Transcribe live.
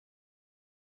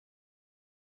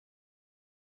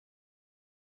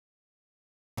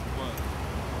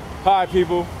Hi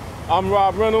people, I'm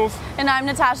Rob Reynolds. And I'm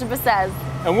Natascha Bessez.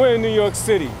 And we're in New York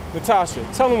City. Natascha,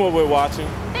 tell them what we're watching.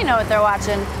 They know what they're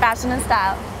watching. Fashion and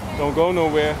style. Don't go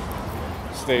nowhere.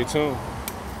 Stay tuned.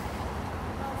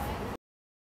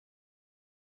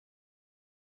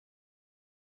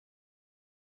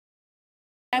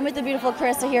 I'm with the beautiful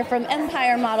Charissa here from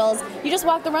Empire Models. You just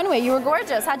walked the runway. You were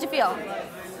gorgeous. How'd you feel?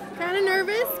 Kind of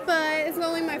nervous, but it's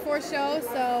only my 4th show,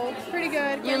 so pretty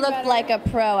good. You looked like a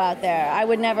pro out there. I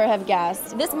would never have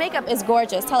guessed. This makeup is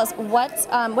gorgeous. Tell us,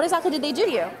 what exactly did they do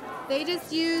to you? They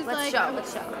just used Let's show.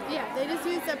 Yeah, they just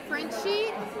used a print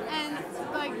sheet and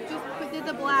did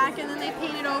the black, and then they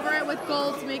painted over it with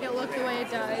gold to make it look the way it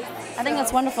does. I think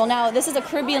that's wonderful. Now, this is a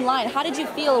Caribbean line. How did you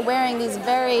feel wearing these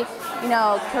very,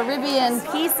 Caribbean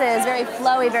pieces, very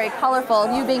flowy, very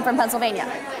colorful, you being from Pennsylvania?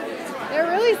 They're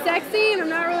really sexy, and I'm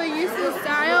not really used to the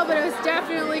style, but it was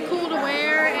definitely cool to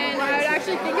wear, and I would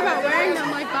actually think about wearing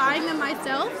them, like buying them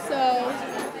myself, so.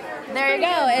 There you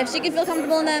go. If she can feel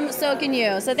comfortable in them, so can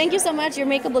you. So thank you so much. Your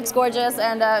makeup looks gorgeous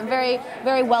and very,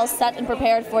 very well set and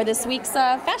prepared for this week's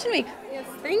Fashion Week. Yes,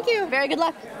 thank you. Very good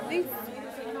luck. Thanks.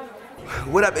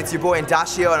 What up? It's your boy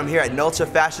Natascha, and I'm here at Nolcha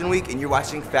Fashion Week, and you're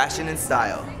watching Fashion and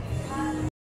Style.